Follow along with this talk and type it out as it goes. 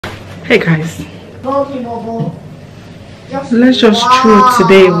Hey guys, let's just throw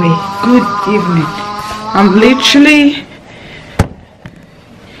today away. Good evening. I'm literally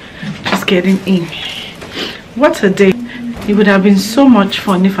just getting in. What a day. It would have been so much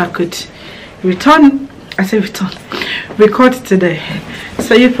fun if I could record today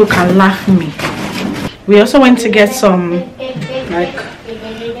so you people can laugh at me. We also went to get some, like,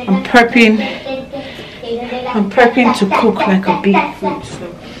 I'm prepping to cook like a big food.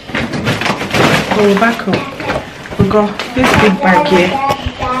 So we're back up. We got this big bag here.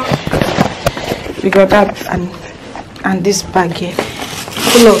 We got that and this bag here,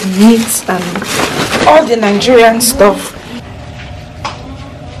 full of meats and all the Nigerian stuff.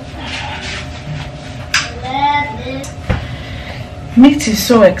 Meat is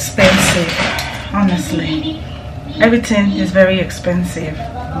so expensive, honestly. Everything is very expensive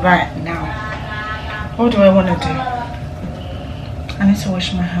right now. What do I want to do? I need to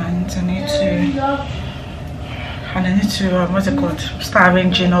wash my hands. I need to what's it called? Start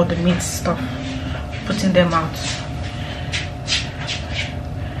arranging all the meat stuff, putting them out.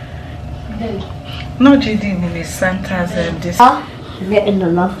 No, Jayden in his Santa's this. Getting the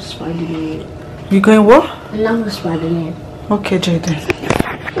love Spider-Man. You going what? The love Spider-Man. Okay,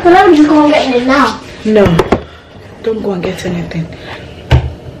 Jayden. Well, I'm just going to get it now. No, don't go and get anything.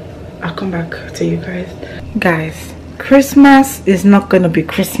 I'll come back to you guys. Guys, Christmas is not going to be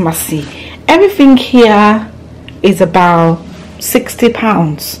Christmassy. Everything here is about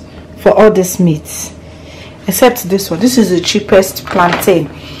 £60 for all this meat, except this one. This is the cheapest plantain,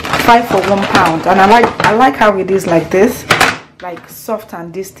 5 for £1, and I like how it is like this, like soft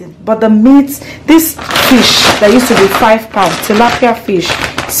and distant. But the meat, this fish that used to be £5, tilapia fish,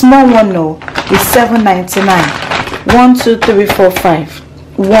 small one now, is £7.99. 1, 2, 3, 4, 5,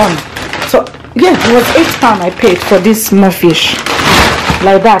 1. So yeah, it was £8 I paid for this small fish,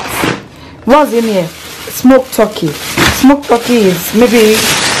 like that. What's in here? Smoked turkey. Smoked turkey is maybe,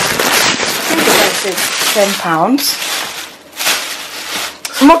 I think £10.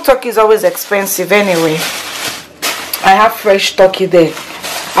 Smoked turkey is always expensive anyway. I have fresh turkey there.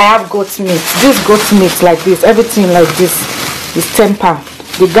 I have goat meat. This goat meat like this, everything like this is £10.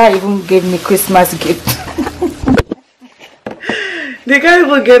 The guy even gave me Christmas gift. The guy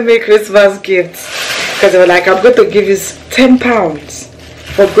even gave me Christmas gift because they were like, I'm going to give you £10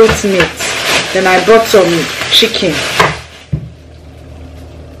 for goat meat. Then I bought some chicken.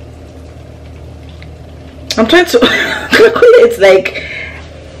 I'm trying to calculate, like,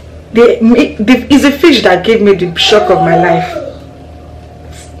 it's a fish that gave me the shock of my life.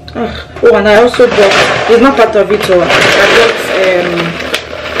 Oh, and I also bought, it's not part of it, so I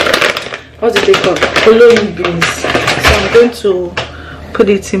bought, what's it called? Abolore beans. So I'm going to put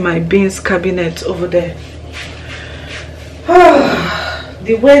it in my beans cabinet over there.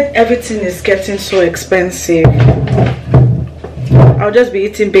 The way everything is getting so expensive, I'll just be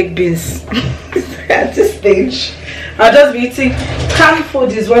eating baked beans at this stage. I'll just be eating canned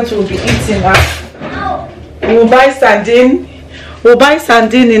food is what we'll be eating now. We'll buy sardine. We'll buy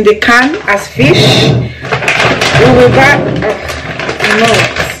sardine in the can as fish. We will buy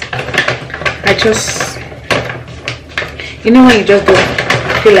you know when you just don't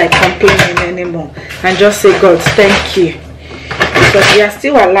feel like complaining anymore and just say, God, thank you. Because we are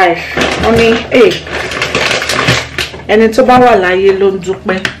still alive. Only, hey, and it's about alive.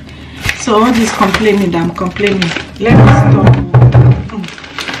 So all this complaining that I'm complaining, let me stop.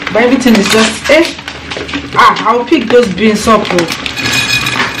 But everything is just, I'll pick those beans up.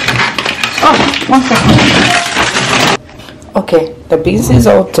 Oh, 1 second. Okay, the beans is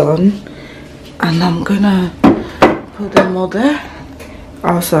all done, and I'm gonna put them all there.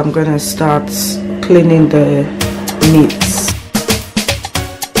 Also, I'm gonna start cleaning the meats.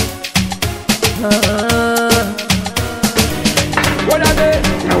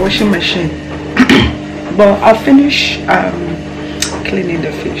 Washing machine. But I'll finish cleaning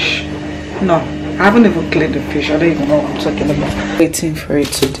the fish. No, I haven't even cleaned the fish. I don't even know what I'm talking about. Waiting for it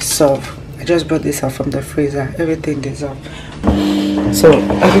to dissolve. I just brought this out from the freezer. Everything dissolved. So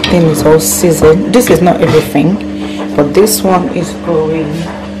everything is all seasoned. This is not everything, but this one is going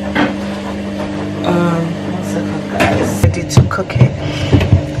 1 second, guys. Ready to cook it.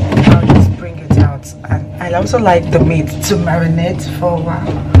 I'll just bring it out, and I also like the meat to marinate for a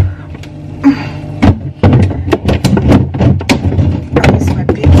while.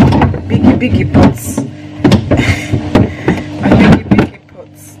 Biggie pots. My biggie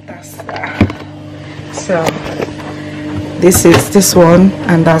pots. That's that. So this is this one,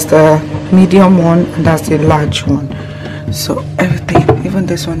 and that's the medium one, and that's the large one. So everything, even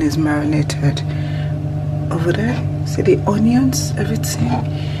this one is marinated over there. See the onions, everything.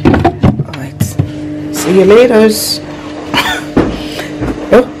 See you later.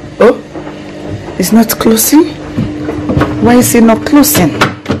 Oh, it's not closing. Why is it not closing?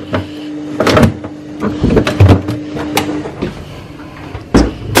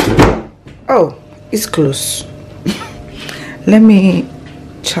 Oh, it's closed. Let me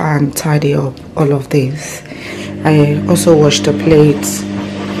try and tidy up all of this. I also washed the plates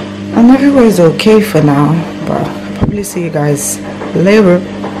and everywhere is okay for now, but I'll probably see you guys later.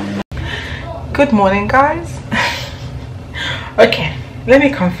 Good morning, guys. Okay, let me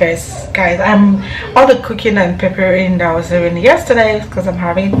confess, guys, all the cooking and preparing that I was doing yesterday because I'm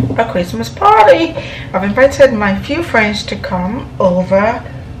having a Christmas party. I've invited my few friends to come over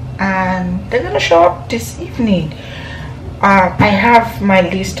and they're gonna show up this evening. I have my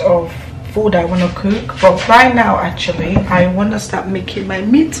list of food I want to cook, but right now actually I want to start making my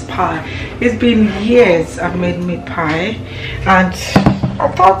meat pie. It's been years I've made meat pie and I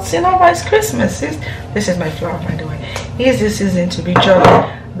thought, you know, it's Christmas. This is my flour, by the way. It's the season to be jolly.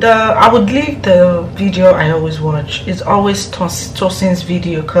 I would leave the video I always watch. It's always Tosin's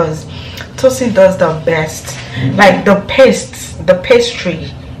video because Tosin does the best. Like the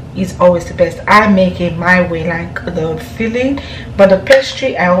pastry is always the best. I make it my way, like the filling, but the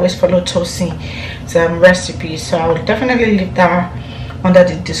pastry I always follow Tosin's recipe. So I will definitely leave that under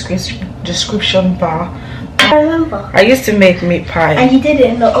the description bar. I remember. I used to make meat pie. And you did it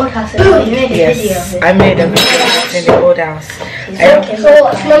in the old house as well. You made a video of it. I made a video in the old house. Okay, so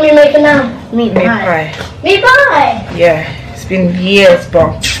what's mommy making now? Meat pie. Meat pie? Yeah, it's been years,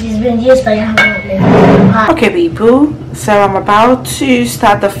 but it's been years, but you haven't made meat pie. Okay, people, so I'm about to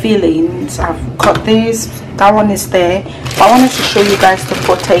start the fillings. I've cut this, that one is there. I wanted to show you guys the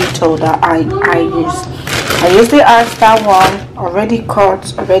potato that I used. I usually ask that one already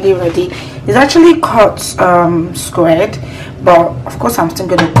cut, already ready. It's actually cut squared, but of course I'm still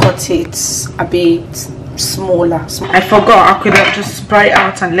gonna cut it a bit smaller. I forgot I could have just spray it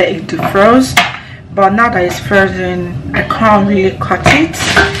out and let it defrost, but now that it's frozen I can't really cut it,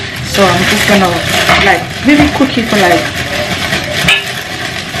 so I'm just gonna like maybe cook it for like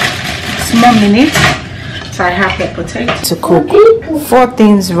small minutes. So I have the potato to cook. 4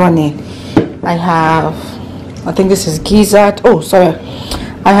 things running. I have, I think this is gizzard. Oh, sorry.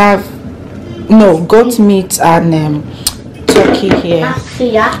 I have goat meat and turkey here.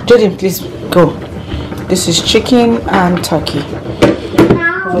 Jordan, please go. This is chicken and turkey.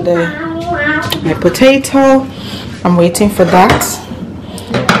 Over there, my potato. I'm waiting for that.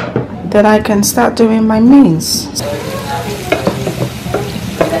 Then I can start doing my means.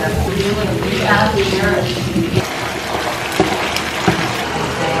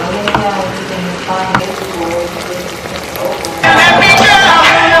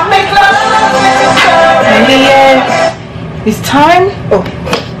 It's time. Oh,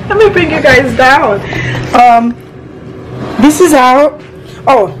 let me bring you guys down. This is how.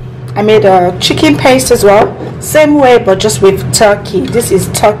 Oh, I made a chicken paste as well, same way but just with turkey. This is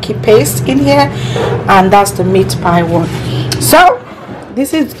turkey paste in here, and that's the meat pie one. So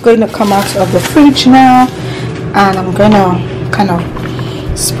this is going to come out of the fridge now, and I'm gonna kind of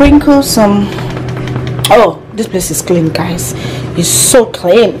sprinkle some. Oh, this place is clean, guys. It's so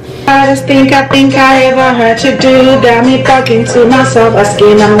clean. I think I ever heard you do. Got me talking to myself,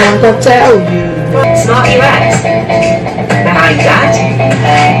 asking I'm not gonna tell you. Smart UX. Behind that,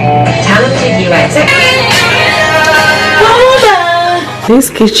 talented UX. This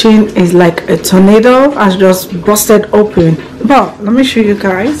kitchen is like a tornado has just busted open. But let me show you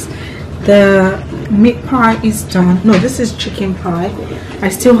guys. The meat pie is done. No, this is chicken pie. I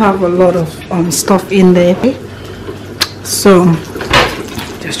still have a lot of stuff in there. So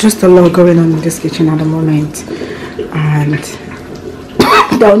there's just a lot going on in this kitchen at the moment, and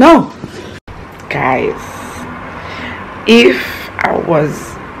don't know, guys. If I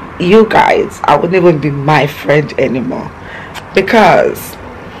was you guys, I wouldn't even be my friend anymore, because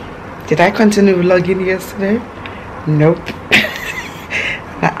did I continue vlogging yesterday? Nope.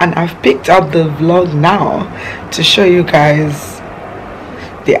 And I've picked up the vlog now to show you guys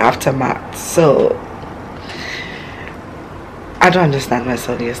the aftermath. So I don't understand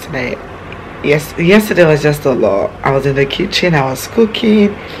myself yesterday. Yesterday was just a lot. I was in the kitchen, I was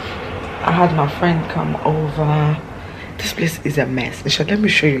cooking, I had my friend come over. This place is a mess. So let me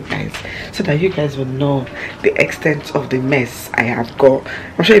show you guys so that you guys will know the extent of the mess I have got.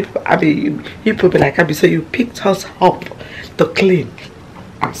 I'm sure Abby, you probably like, Abby, so you picked us up to clean.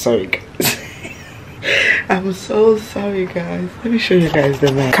 I'm sorry, guys. I'm so sorry, guys. Let me show you guys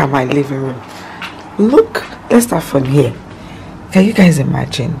the mess. Look at my living room. Look, let's start from here. Can you guys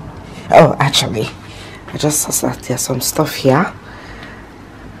imagine? Oh, actually, I just saw that there's some stuff here.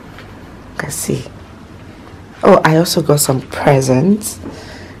 You can see Oh, I also got some presents.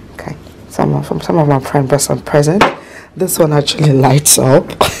 Okay, some of my friends brought some presents. This one actually lights up.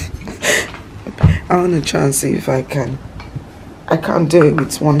 I want to try and see if I can. I can't do it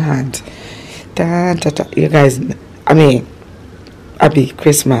with one hand. Da, da, da. You guys, I mean, Abby,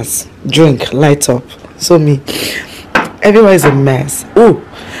 Christmas, drink, light up. So me, everywhere is a mess. Oh,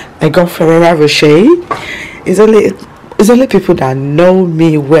 I got Ferrero Rocher. It's only people that know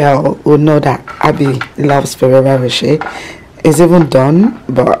me well who know that Abby loves Ferrero Rocher. It's even done,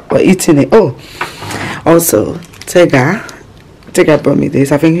 but we're eating it. Oh, also, Tega brought me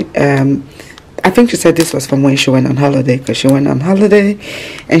this. I think she said this was from when she went on holiday, because she went on holiday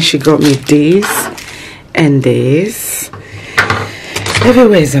and she got me this and this.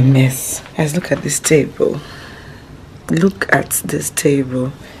 Everywhere is a mess. Guys, look at this table. Look at this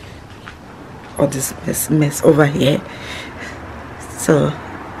table. All this mess over here. So,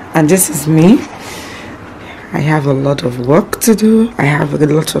 and this is me. I have a lot of work to do. I have a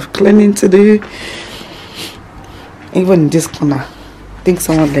lot of cleaning to do. Even in this corner, I think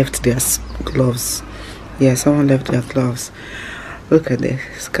someone left their gloves. Yeah, someone left their gloves. Look at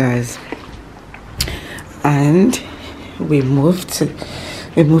this, guys. And we moved to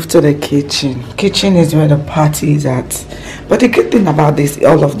the kitchen. Kitchen is where the party is at. But the good thing about this,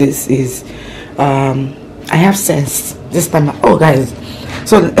 all of this, is I have sense this time. Oh, guys,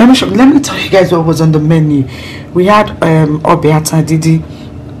 so let me tell you guys what was on the menu. We had Obiata Didi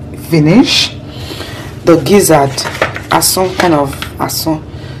finish, the gizzard, some kind of asun.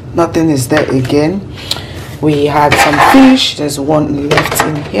 Nothing is there again. We had some fish. There's one left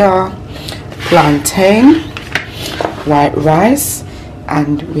in here. Plantain, white rice,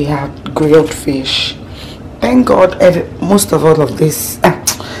 and we have grilled fish. Thank God, most of all of this.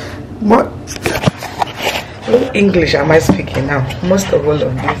 What English am I speaking now? Most of all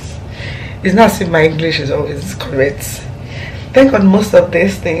of this. It's not as if my English is always correct. Thank God, most of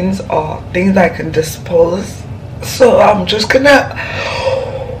these things are things that I can dispose. So I'm just gonna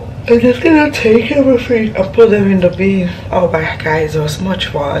take everything and put them in the bin. Oh my guys, it was much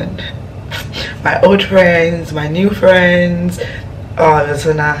fun. My old friends, my new friends. Oh, it was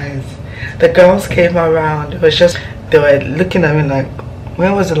so nice. The girls came around. It was just, they were looking at me like,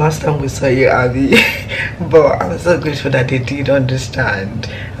 when was the last time we saw you, Abby? But I'm so grateful that they did understand.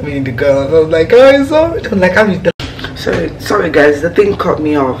 I mean, the girls, I was like, oh, it's sorry. I'm like, Abby. Sorry guys, the thing cut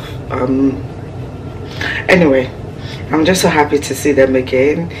me off. Anyway, I'm just so happy to see them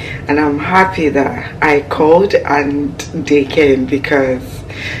again, and I'm happy that I called and they came, because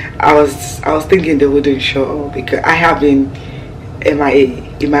I was thinking they wouldn't show up, because I have been MIA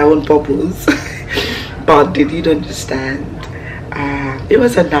in my own bubbles. But they did understand. It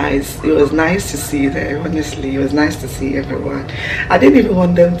was nice to see them. Honestly, it was nice to see everyone. I didn't even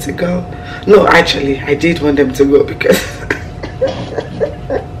want them to go. No, actually, I did want them to go, because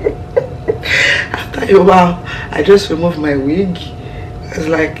after a while I just removed my wig. I was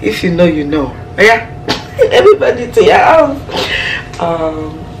like, if you know, you know. Yeah. Everybody to your house.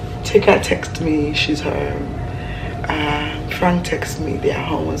 Tika texted me, she's home. Frank texted me, they're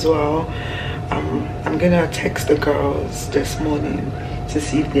home as well. I'm gonna text the girls this morning to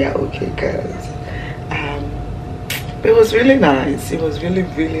see if they are okay, guys. It was really nice. It was really,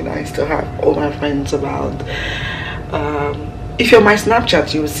 really nice to have all my friends around. If you're my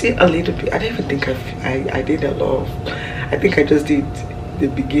Snapchat, you will see a little bit. I don't even think I did a lot of, I think I just did the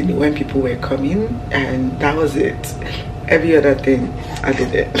beginning when people were coming, and that was it. Every other thing I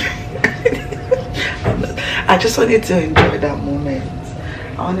did it. I just wanted to enjoy that moment.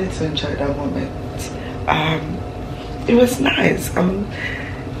 It was nice.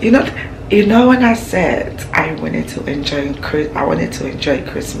 You know when I said I wanted to enjoy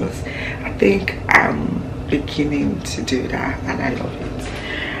Christmas, I think I'm beginning to do that, and I love it.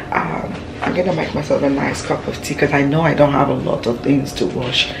 I'm gonna make myself a nice cup of tea, because I know I don't have a lot of things to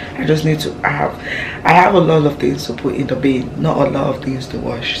wash. I just need to I have a lot of things to put in the bin, not a lot of things to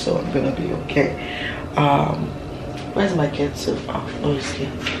wash, so I'm gonna be okay. Where's my kettle? Oh, it's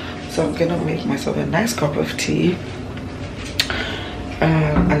here. So I'm gonna make myself a nice cup of tea,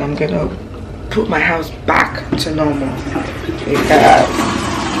 and I'm gonna put my house back to normal, because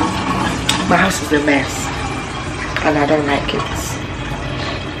my house is a mess and I don't like it.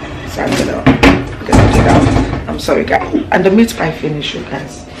 So I'm gonna do that. I'm sorry, guys. And the meat pie finish, you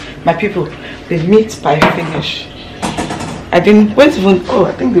guys. My people, the meat pie finish. I didn't wait even. Oh,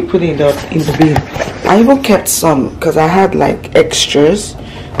 I think they put it in the bin. I even kept some because I had like extras.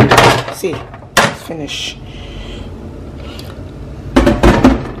 See, it's finished.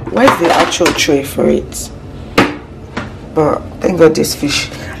 Where's the actual tray for it? But thank God this fish.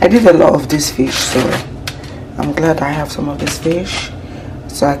 I did a lot of this fish, so I'm glad I have some of this fish,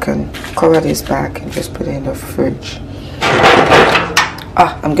 so I can cover this back and just put it in the fridge.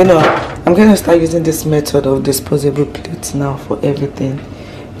 I'm gonna start using this method of disposable plates now for everything.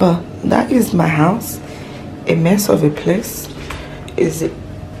 But that is my house. A mess of a place is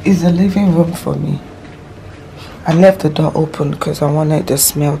a living room for me. I left the door open because I wanted the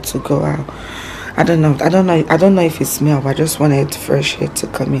smell to go out. I don't know if it smells, but I just wanted fresh air to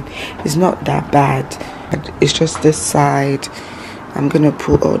come in. It's not that bad. It's just this side. I'm gonna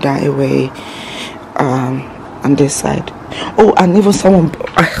put all that away. On this side. Oh, and even someone,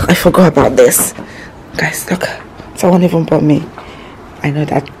 I forgot about this. Guys, look, someone even bought me. I know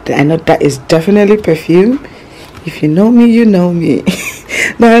that is definitely perfume. If you know me, you know me.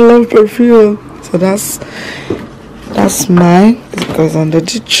 Now I love perfume. So that's mine. It goes under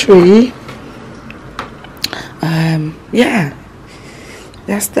the tree. Yeah,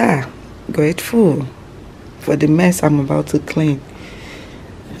 that's that. Grateful for the mess I'm about to clean.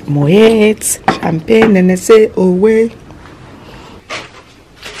 Moet, champagne, and I say away.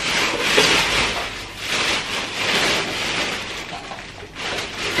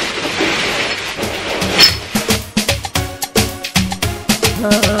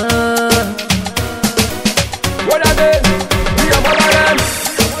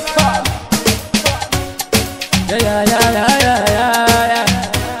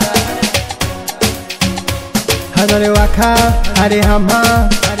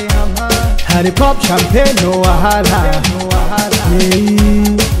 Had pop champagne, no wahala.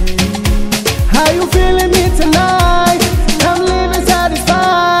 How you feeling me tonight? I'm living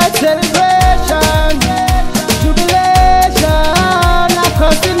satisfied. Celebration, jubilation, not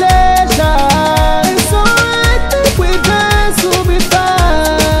constellation. It's alright if we dance, we'll be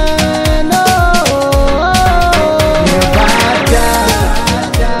fine.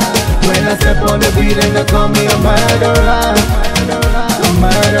 When I step on the beat and they call me a murderer,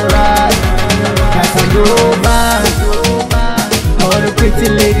 all the pretty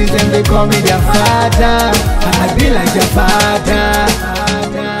ladies and they call me their father. I be like their father.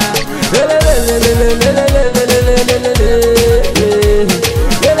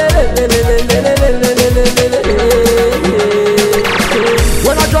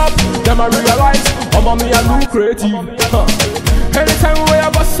 When I drop, them I realize I'm on me and lucrative. Anytime we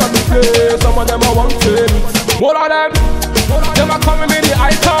have a sun play, some of them I want to meet. What are them are calling me the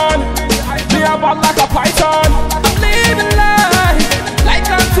icon. Me about like a python. I'm living life like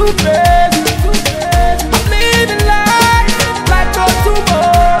I'm too busy. I'm living life like no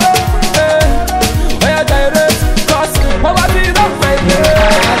tomorrow. Where there is, cause poverty don't make it.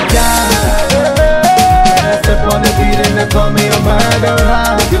 I step on the beat and they call me a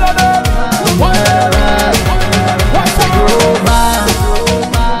murderer.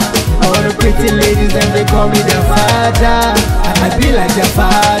 All the pretty ladies and they call me their father. I be like their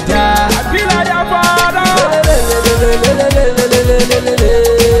father. I be like their father.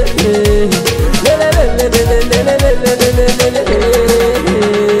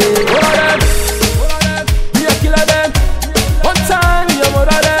 Be a killer them. One time you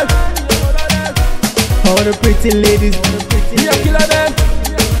murder them. All the pretty ladies. Be a killer them.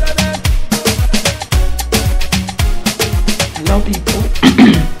 Hello people.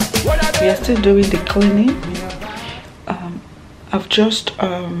 We are still doing the cleaning. I've just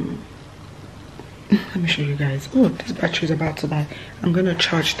let me show you guys. Oh, this battery is about to die. I'm gonna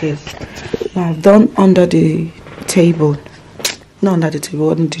charge this. Now I've done under the table, not under the table,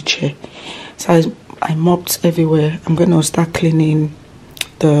 under the chair. So I mopped everywhere. I'm gonna start cleaning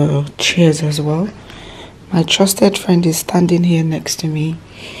the chairs as well. My trusted friend is standing here next to me.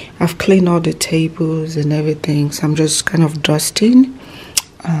 I've cleaned all the tables and everything, so I'm just kind of dusting,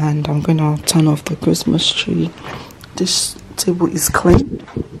 and I'm gonna turn off the Christmas tree. This table is clean.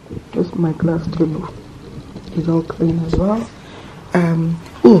 Just my glass table is all clean as well.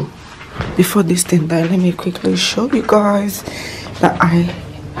 Before this thing died, let me quickly show you guys that I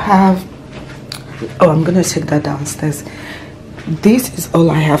have. I'm gonna take that downstairs. This is all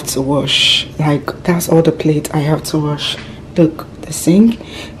I have to wash. Like, that's all the plates I have to wash. Look, the sink.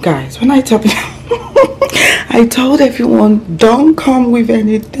 Guys, when I tell people I told everyone, don't come with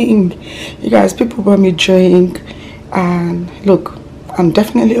anything. You guys, people bought me drink. And look, I'm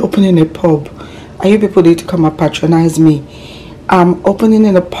definitely opening a pub. Are you people need to come and patronize me? I'm opening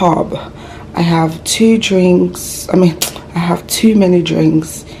in a pub. I have 2 drinks. I have too many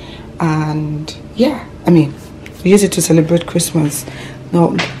drinks. And yeah, we use it to celebrate Christmas.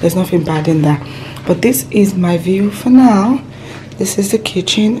 No, there's nothing bad in that. But this is my view for now. This is the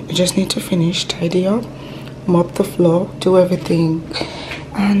kitchen. I just need to finish, tidy up, mop the floor, do everything.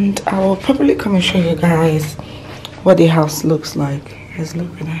 And I will probably come and show you guys what the house looks like. Let's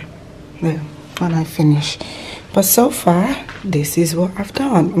look at that there when I finish. But so far, this is what I've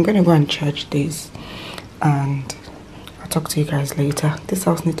done. I'm gonna go and charge this, and I'll talk to you guys later. This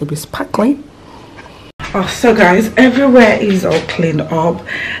house needs to be sparkling. Oh, so guys, everywhere is all cleaned up.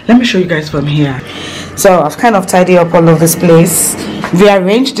 Let me show you guys from here. So I've kind of tidied up all of this place,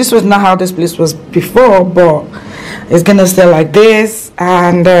 rearranged. This was not how this place was before, but it's gonna stay like this.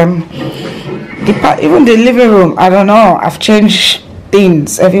 And even the living room, I don't know, I've changed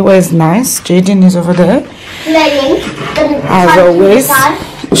things. Everywhere is nice. Jayden is over there as always.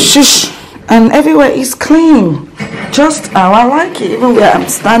 Shush. And everywhere is clean, just how I like it. Even where I'm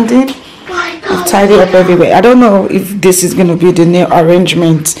standing, I've tidied up everywhere. I don't know if this is going to be the new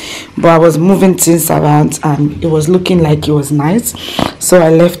arrangement, but I was moving things around and it was looking like it was nice, so I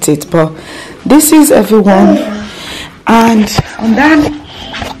left it. But this is everyone. And on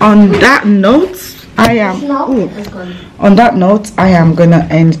that note, I am gonna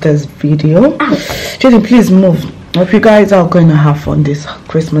end this video. Jayden, please move. Hope you guys are going to have fun this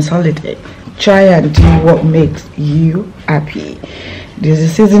Christmas holiday. Try and do what makes you happy. This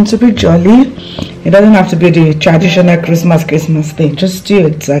is a season to be jolly. It doesn't have to be the traditional Christmas thing. Just do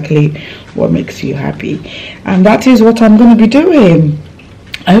exactly what makes you happy. And that is what I'm going to be doing.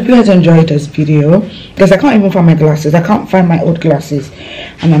 I hope you guys enjoyed this video, because I can't even find my glasses. I can't find my old glasses,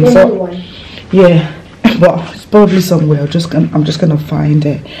 and I'm so yeah, but it's probably somewhere. I'm just gonna find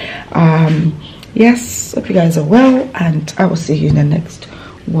it. Yes, hope you guys are well, and I will see you in the next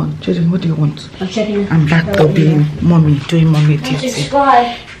one. Jayden, what do you want? I'm back to being mommy, doing mommy duty.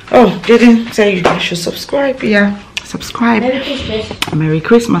 Subscribe. Oh, Jayden say you guys should subscribe. Yeah, subscribe. Merry Christmas. Merry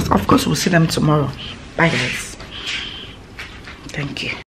Christmas. Of course, we'll see them tomorrow. Bye guys. Thank you.